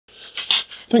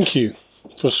Thank you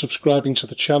for subscribing to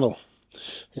the channel.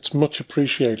 It's much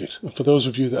appreciated. And for those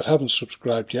of you that haven't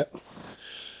subscribed yet,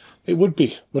 it would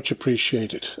be much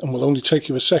appreciated and will only take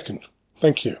you a second.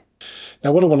 Thank you.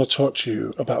 Now what I want to talk to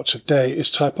you about today is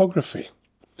typography,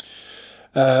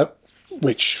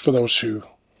 which for those who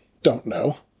don't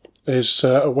know is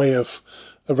a way of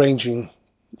arranging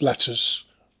letters,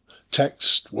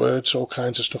 text, words, all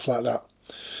kinds of stuff like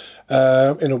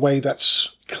that in a way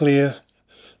that's clear,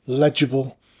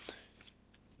 legible,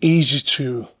 easy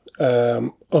to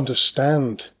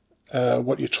understand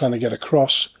what you're trying to get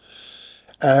across,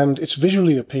 and it's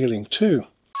visually appealing too.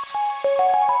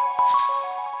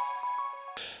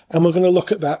 And we're going to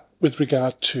look at that with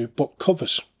regard to book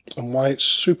covers and why it's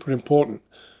super important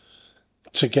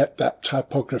to get that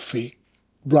typography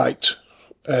right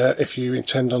if you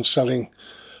intend on selling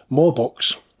more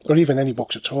books or even any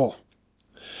books at all.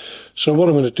 So what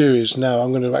I'm going to do is now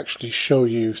I'm going to actually show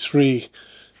you three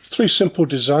simple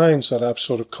designs that I've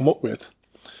sort of come up with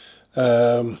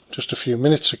just a few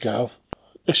minutes ago.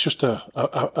 It's just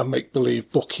a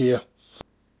make-believe book here,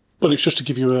 but it's just to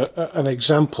give you an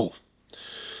example.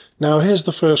 Now here's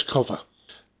the first cover.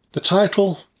 The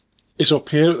title is up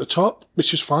here at the top,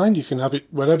 which is fine. You can have it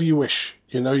wherever you wish.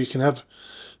 You know, you can have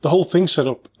the whole thing set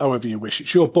up however you wish.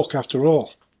 It's your book after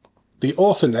all. The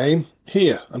author name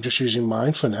here, I'm just using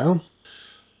mine for now.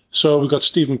 So we've got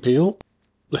Stephen Peele,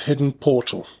 The Hidden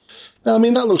Portal. Now, I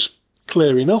mean, that looks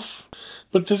clear enough,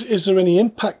 but is there any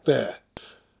impact there?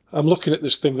 I'm looking at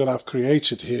this thing that I've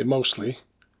created here mostly,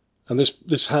 and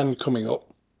this hand coming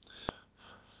up.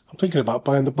 I'm thinking about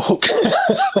buying the book.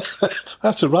 I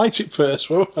have to write it first,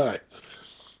 won't I?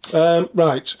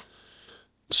 Right,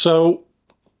 so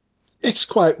it's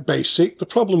quite basic. The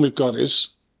problem we've got is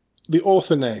the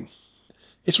author name.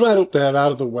 It's right up there,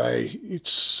 out of the way.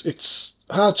 It's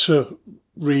hard to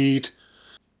read,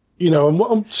 you know. And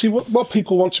what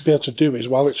people want to be able to do is,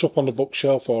 while it's up on the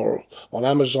bookshelf or on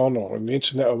Amazon or on the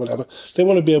internet or whatever, they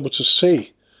want to be able to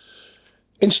see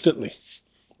instantly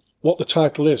what the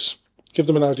title is. Give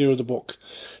them an idea of the book.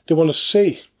 They want to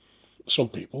see, some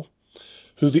people,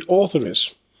 who the author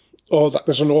is, or that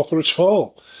there's an author at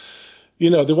all. You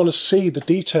know, they want to see the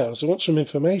details. They want some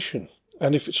information.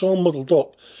 And if it's all muddled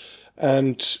up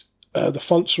and the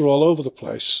fonts are all over the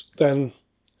place, then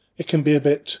it can be a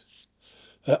bit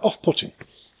off-putting.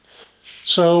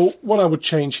 So what I would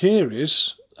change here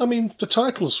is, I mean, the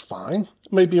title's fine,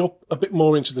 maybe up a bit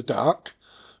more into the dark,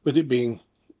 with it being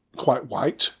quite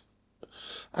white.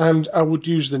 And I would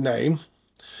use the name.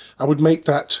 I would make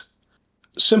that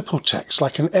simple text,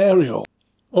 like an Arial,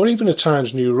 or even a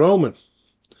Times New Roman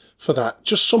for that.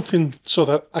 Just something so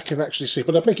that I can actually see,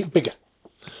 but I'd make it bigger.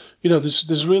 You know,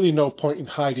 there's really no point in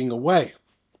hiding away.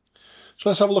 So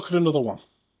let's have a look at another one.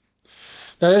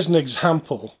 Now here's an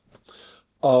example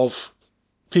of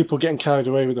people getting carried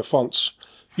away with the fonts,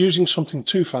 using something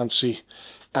too fancy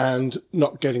and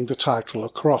not getting the title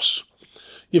across.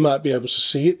 You might be able to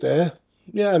see it there.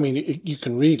 Yeah, I mean, you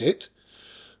can read it,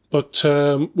 but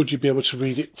would you be able to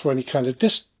read it for any kind of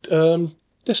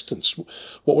distance?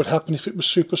 What would happen if it was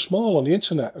super small on the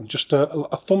internet and just a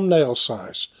thumbnail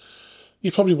size?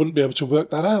 You probably wouldn't be able to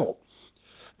work that out.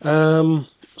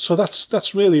 So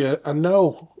that's really a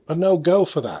no-go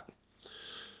for that.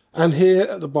 And here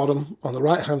at the bottom, on the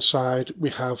right-hand side, we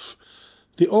have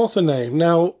the author name.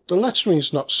 Now, the lettering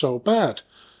is not so bad.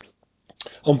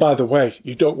 And by the way,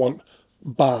 you don't want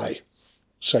by,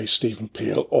 say, Stephen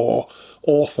Peele, or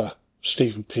author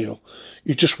Stephen Peele.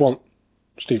 You just want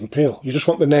Stephen Peele. You just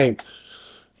want the name.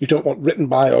 You don't want written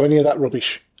by or any of that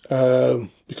rubbish,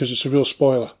 because it's a real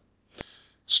spoiler.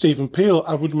 Stephen Peele,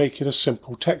 I would make it a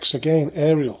simple text again,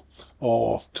 Arial,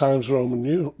 or Times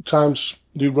New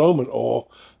Roman, or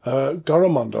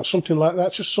Garamond, or something like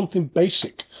that. Just something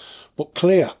basic but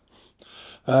clear.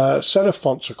 Serif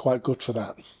fonts are quite good for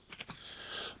that.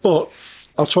 But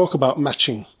I'll talk about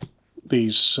matching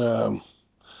these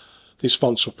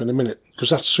fonts up in a minute, because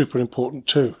that's super important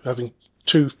too, having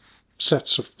two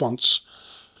sets of fonts,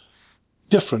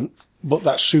 different, but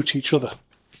that suit each other.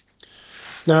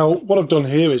 Now, what I've done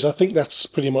here is, I think that's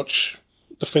pretty much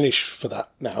the finish for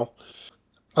that now.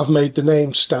 I've made the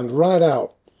name stand right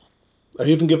out. I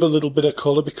even give a little bit of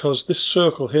colour, because this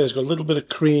circle here has got a little bit of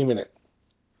cream in it.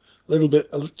 A little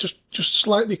bit, just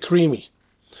slightly creamy.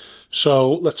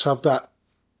 So let's have that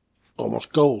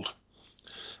almost gold.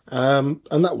 And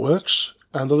that works.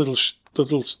 And the little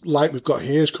light we've got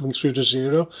here is coming through to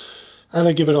 0. And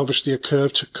I give it obviously a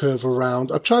curve to curve around.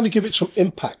 I'm trying to give it some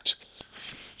impact.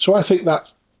 So I think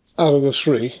that out of the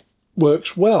three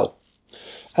works well.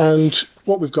 And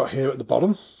what we've got here at the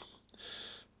bottom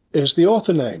is the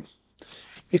author name.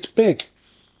 It's big.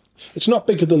 It's not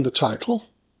bigger than the title.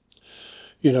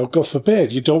 You know, God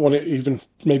forbid, you don't want it even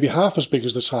maybe half as big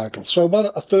as the title. So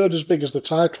about a third as big as the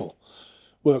title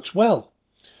works well.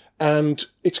 And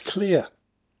it's clear.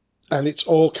 And it's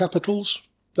all capitals.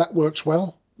 That works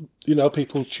well. You know,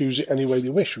 people choose it any way they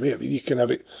wish, really. You can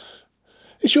have it.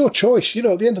 It's your choice. You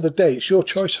know, at the end of the day, it's your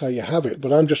choice how you have it.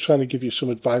 But I'm just trying to give you some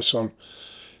advice on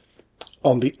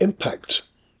the impact,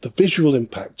 the visual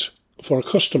impact for a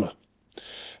customer.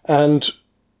 And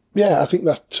yeah, I think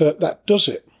that that does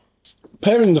it.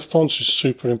 Pairing the fonts is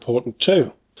super important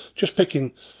too. Just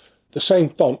picking the same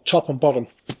font, top and bottom,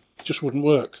 just wouldn't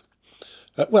work.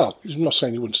 Well, I'm not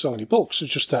saying you wouldn't sell any books,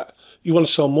 it's just that you want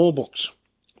to sell more books.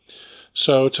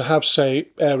 So to have, say,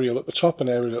 Arial at the top and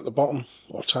Arial at the bottom,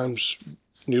 or Times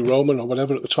New Roman or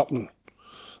whatever at the top and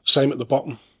same at the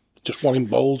bottom, just one in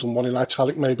bold and one in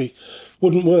italic maybe,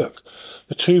 wouldn't work.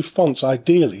 The two fonts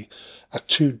ideally are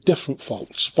two different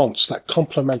fonts that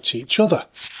complement each other.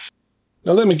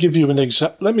 Now let me give you an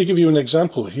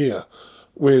example here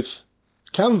with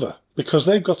Canva, because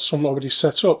they've got some already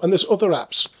set up, and there's other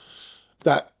apps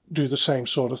that do the same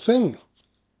sort of thing.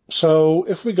 So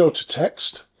if we go to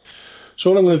text,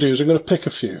 so what I'm going to do is I'm going to pick a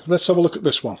few. Let's have a look at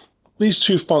this one. These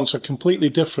two fonts are completely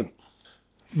different,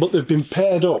 but they've been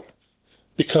paired up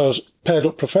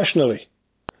professionally.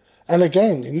 And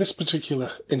again, in this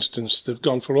particular instance, they've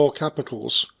gone for all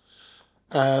capitals,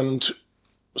 and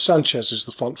Sanchez is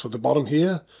the font for the bottom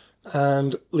here,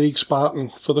 and League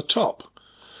Spartan for the top.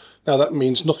 Now that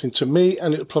means nothing to me,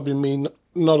 and it'll probably mean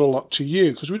not a lot to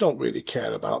you, because we don't really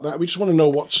care about that. We just want to know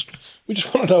what's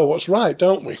right,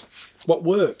 don't we? What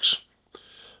works.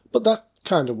 But that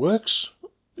kind of works.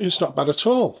 It's not bad at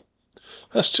all.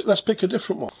 Let's pick a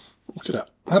different one. Look at that.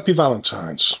 Happy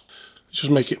Valentine's. Just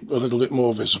make it a little bit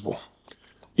more visible.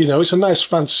 You know, it's a nice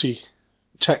fancy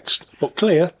text, but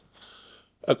clear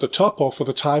at the top, or for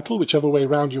the title, whichever way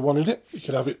around you wanted it. You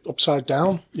could have it upside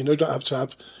down. You know, you don't have to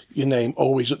have your name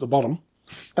always at the bottom.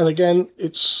 And again,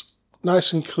 it's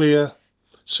nice and clear,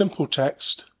 simple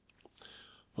text,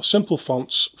 or simple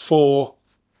fonts for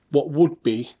what would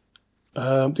be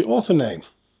the author name.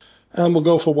 And we'll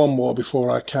go for one more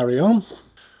before I carry on.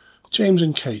 James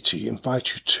and Katie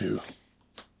invite you to.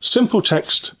 Simple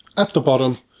text at the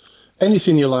bottom,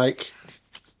 anything you like,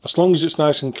 as long as it's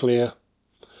nice and clear,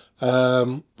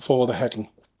 for the heading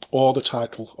or the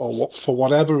title, or for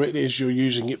whatever it is you're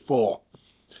using it for.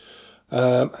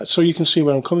 So you can see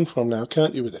where I'm coming from now,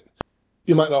 can't you, with it?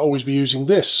 You might not always be using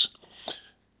this.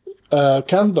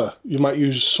 Canva, you might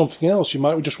use something else. You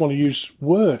might just want to use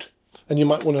Word, and you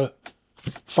might want to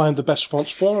find the best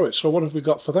fonts for it. So what have we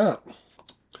got for that?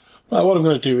 Right, what I'm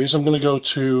going to do is I'm going to go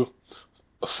to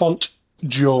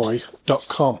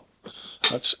fontjoy.com.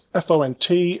 That's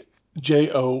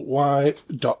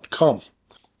fontjoy.com.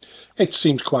 It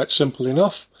seems quite simple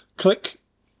enough. Click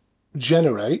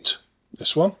Generate,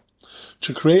 this one,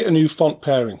 to create a new font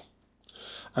pairing.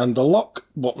 And the lock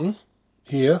button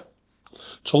here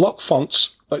to lock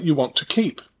fonts that you want to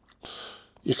keep.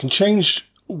 You can change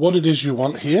what it is you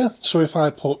want here. So if I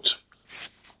put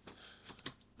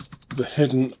the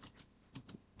hidden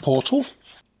portal,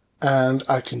 and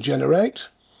I can generate,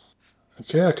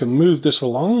 okay, I can move this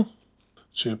along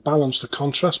to balance the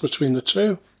contrast between the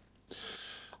two.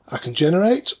 I can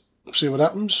generate, see what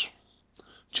happens.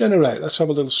 Generate, let's have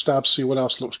a little stab, see what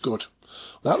else looks good.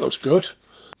 That looks good.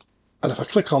 And if I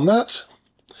click on that,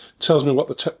 it tells me what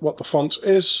the font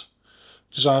is.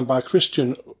 Designed by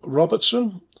Christian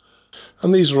Robertson.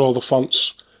 And these are all the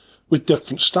fonts with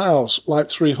different styles.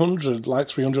 Light 300, Light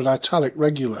 300 italic,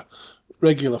 regular,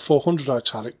 400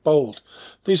 italic, bold.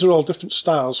 These are all different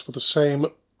styles for the same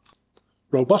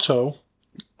Roboto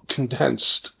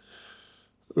condensed.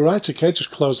 Right, okay,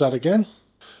 just close that again.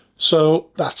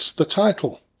 So that's the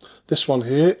title. This one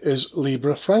here is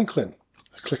Libra Franklin.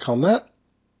 I click on that.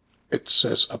 It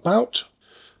says About.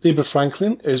 Libra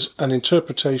Franklin is an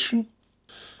interpretation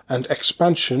and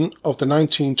expansion of the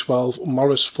 1912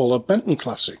 Morris Fuller Benton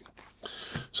classic.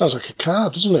 Sounds like a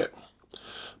card, doesn't it?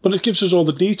 But it gives us all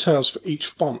the details for each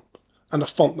font, and a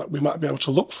font that we might be able to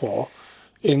look for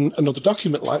in another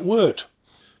document like Word.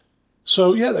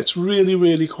 So yeah, it's really,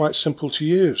 really quite simple to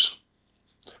use.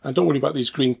 And don't worry about these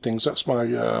green things. That's my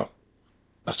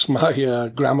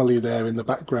Grammarly there in the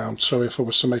background. So if I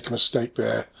was to make a mistake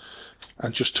there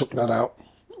and just took that out,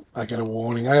 I get a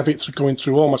warning. I have it going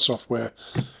through all my software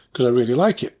because I really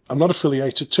like it. I'm not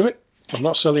affiliated to it. I'm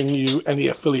not selling you any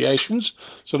affiliations,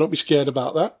 so don't be scared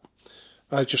about that.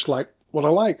 I just like what I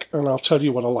like, and I'll tell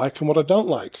you what I like and what I don't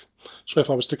like. So if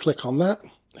I was to click on that,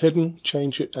 hidden,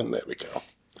 change it, and there we go.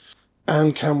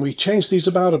 And can we change these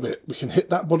about a bit? We can hit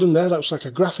that button there. That looks like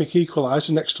a graphic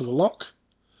equalizer next to the lock.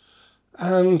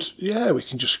 And yeah, we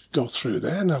can just go through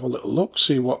there and have a little look,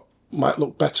 see what might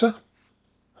look better.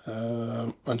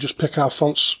 And just pick our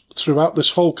fonts throughout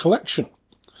this whole collection.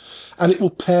 And it will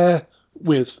pair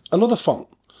with another font.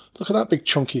 Look at that big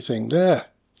chunky thing there.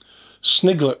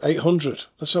 Sniglet 800.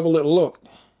 Let's have a little look.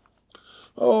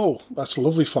 Oh, that's a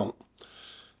lovely font.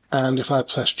 And if I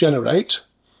press generate,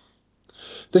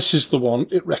 this is the one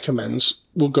it recommends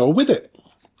will go with it.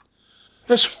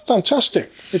 It's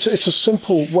fantastic. It's a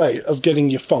simple way of getting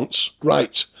your fonts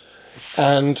right.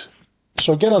 And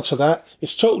so get onto that.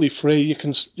 It's totally free. You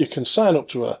can sign up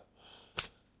to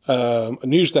a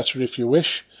newsletter if you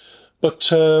wish,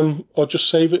 but or just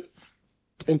save it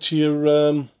into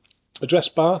your address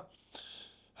bar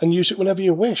and use it whenever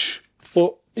you wish.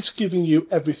 But it's giving you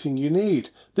everything you need.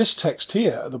 This text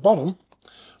here at the bottom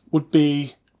would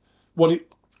be what it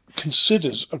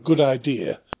considers a good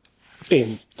idea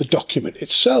in the document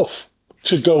itself,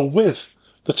 to go with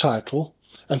the title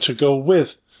and to go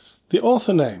with the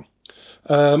author name,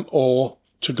 or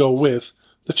to go with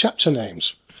the chapter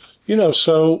names. You know,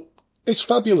 so it's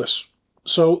fabulous.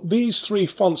 So these three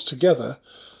fonts together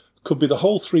could be the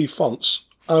whole three fonts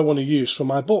I want to use for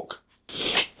my book.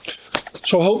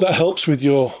 So I hope that helps with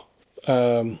your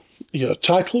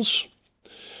titles,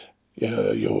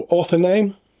 your author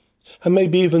name, and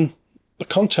maybe even the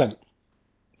content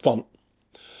font.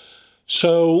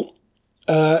 So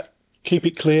keep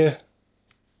it clear.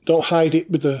 Don't hide it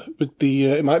with the.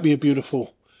 It might be a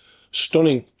beautiful,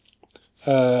 stunning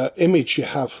image you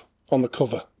have on the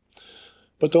cover,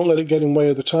 but don't let it get in the way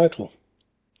of the title.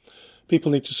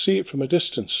 People need to see it from a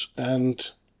distance,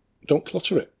 and don't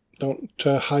clutter it. Don't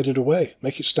hide it away.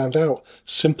 Make it stand out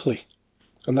simply,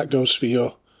 and that goes for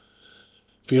your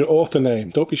author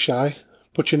name. Don't be shy.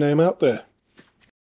 Put your name out there.